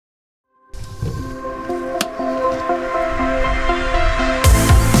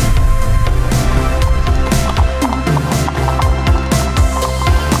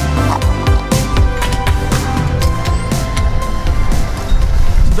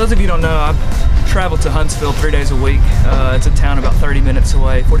those of you who don't know, I travel to Huntsville 3 days a week. It's a town about 30 minutes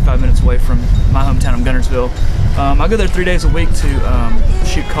away, 45 minutes away from my hometown of Guntersville. I go there 3 days a week to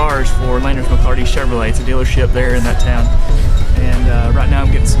shoot cars for Landers McCarty Chevrolet. It's a dealership there in that town. And right now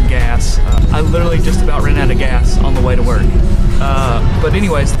I'm getting some gas. I literally just about ran out of gas on the way to work. But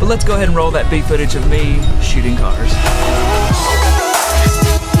anyways, let's go ahead and roll that B footage of me shooting cars.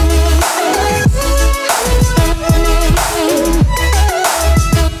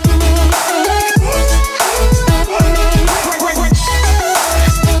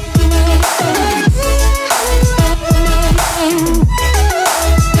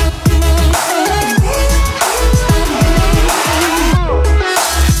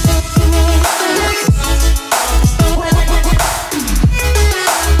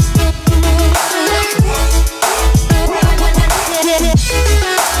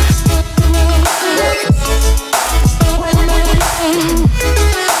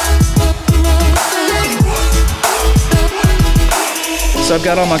 So I've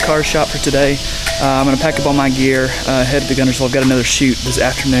got all my cars shot for today. I'm gonna pack up all my gear, head to Guntersville. I've got another shoot this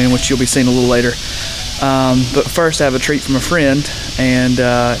afternoon, which you'll be seeing a little later. But first I have a treat from a friend, and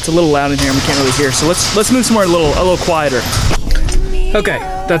it's a little loud in here and we can't really hear. So let's move somewhere a little quieter. Okay,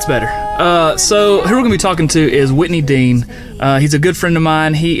 that's better. So who we're gonna be talking to is Whitney Dean. He's a good friend of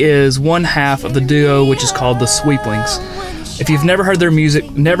mine. He is one half of the duo which is called the Sweeplings. If you've never heard their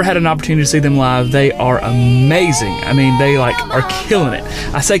music, never had an opportunity to see them live, they are amazing. I mean, they like are killing it.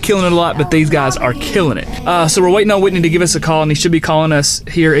 I say killing it a lot, but these guys are killing it. So we're waiting on Whitney to give us a call, and he should be calling us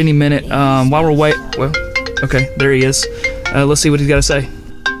here any minute. While we're waiting, well, okay, there he is. Let's see what he's got to say.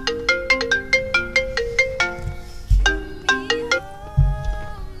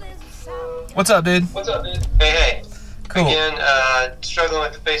 What's up, dude? What's up, dude? Hey. Cool. Again, struggling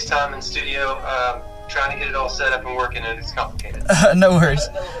with the FaceTime in studio. Trying to get it all set up and working, and it's complicated. No worries.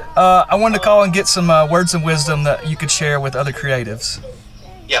 I wanted to call and get some words of wisdom that you could share with other creatives.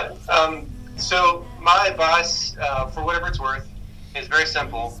 Yeah. So my advice, for whatever it's worth, is very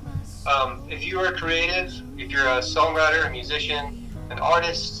simple. If you are a creative, if you're a songwriter, a musician, an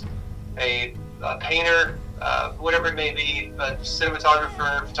artist, a painter, whatever it may be, a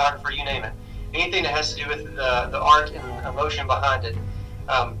cinematographer, photographer, you name it, anything that has to do with the art and emotion behind it,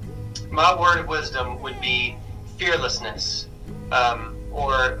 my word of wisdom would be fearlessness,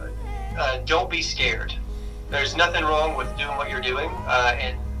 or don't be scared. There's nothing wrong with doing what you're doing,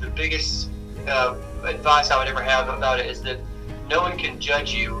 and the biggest advice I would ever have about it is that no one can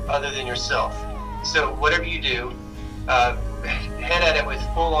judge you other than yourself. So whatever you do, head at it with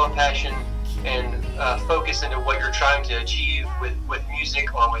full-on passion and focus into what you're trying to achieve with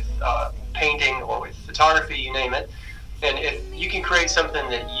music or with painting or with photography, you name it. And if you can create something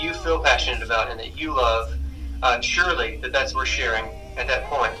that you feel passionate about and that you love, surely that's worth sharing at that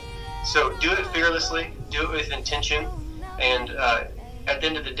point. So do it fearlessly, do it with intention, and at the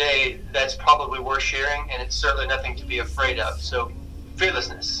end of the day, that's probably worth sharing, and it's certainly nothing to be afraid of. So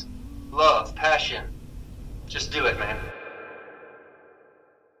fearlessness, love, passion, just do it, man.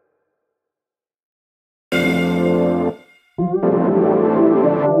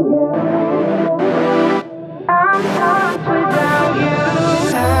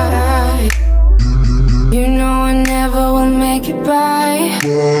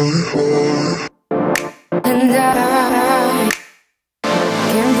 And I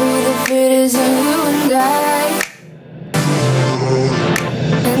can't breathe if it isn't you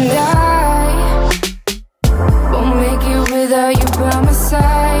and I won't make it without you by my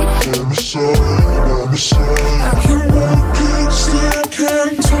side. I can walk and still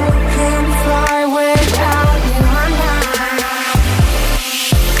can't talk and fly without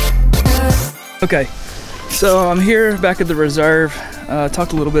you. Okay, so I'm here back at the reserve.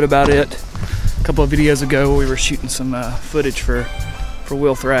 Talked a little bit about it a couple of videos ago. We were shooting some footage for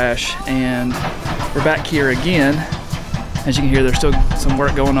Will Thrash, and we're back here again. As you can hear, there's still some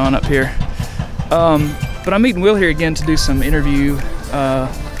work going on up here. But I'm meeting Will here again to do some interview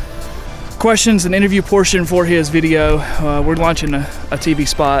questions and interview portion for his video. We're launching a TV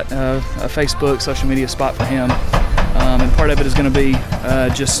spot, a Facebook social media spot for him, and part of it is going to be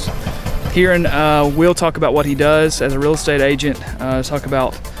just hearing Will talk about what he does as a real estate agent, talk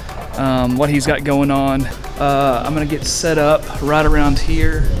about what he's got going on. I'm gonna get set up right around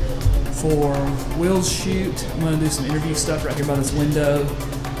here for Will's shoot. I'm gonna do some interview stuff right here by this window.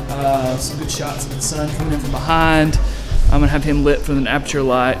 Some good shots of the sun coming in from behind. I'm gonna have him lit from an aperture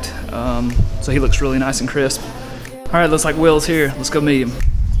light, so he looks really nice and crisp. All right, looks like Will's here. Let's go meet him.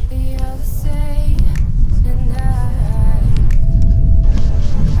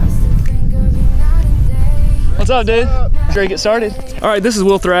 What's up, dude? Ready to get started? All right, this is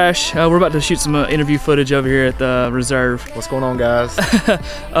Will Thrash. We're about to shoot some interview footage over here at the reserve. What's going on, guys?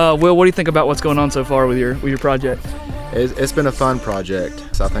 Will, what do you think about what's going on so far with your project? It's been a fun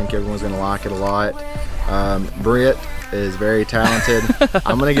project. So I think everyone's gonna like it a lot. Britt is very talented.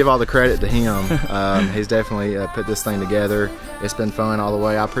 I'm gonna give all the credit to him. He's definitely put this thing together. It's been fun all the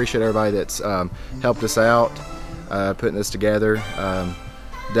way. I appreciate everybody that's helped us out putting this together.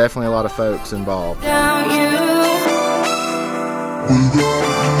 Definitely a lot of folks involved.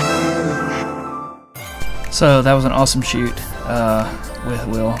 So that was an awesome shoot with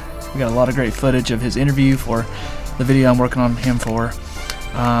Will. We got a lot of great footage of his interview for the video I'm working on him for.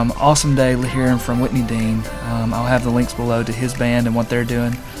 Awesome day hearing from Whitney Dean. I'll have the links below to his band and what they're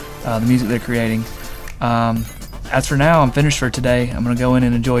doing, the music they're creating. As for now, I'm finished for today. I'm gonna go in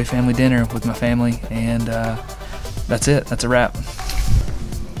and enjoy family dinner with my family, and that's it. That's a wrap.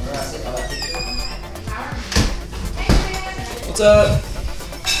 What's up?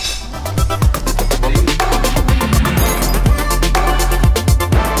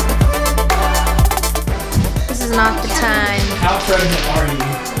 This is not the time. How pregnant are you?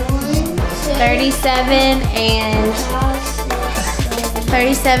 37 and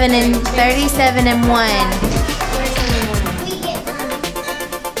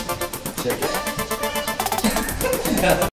 1.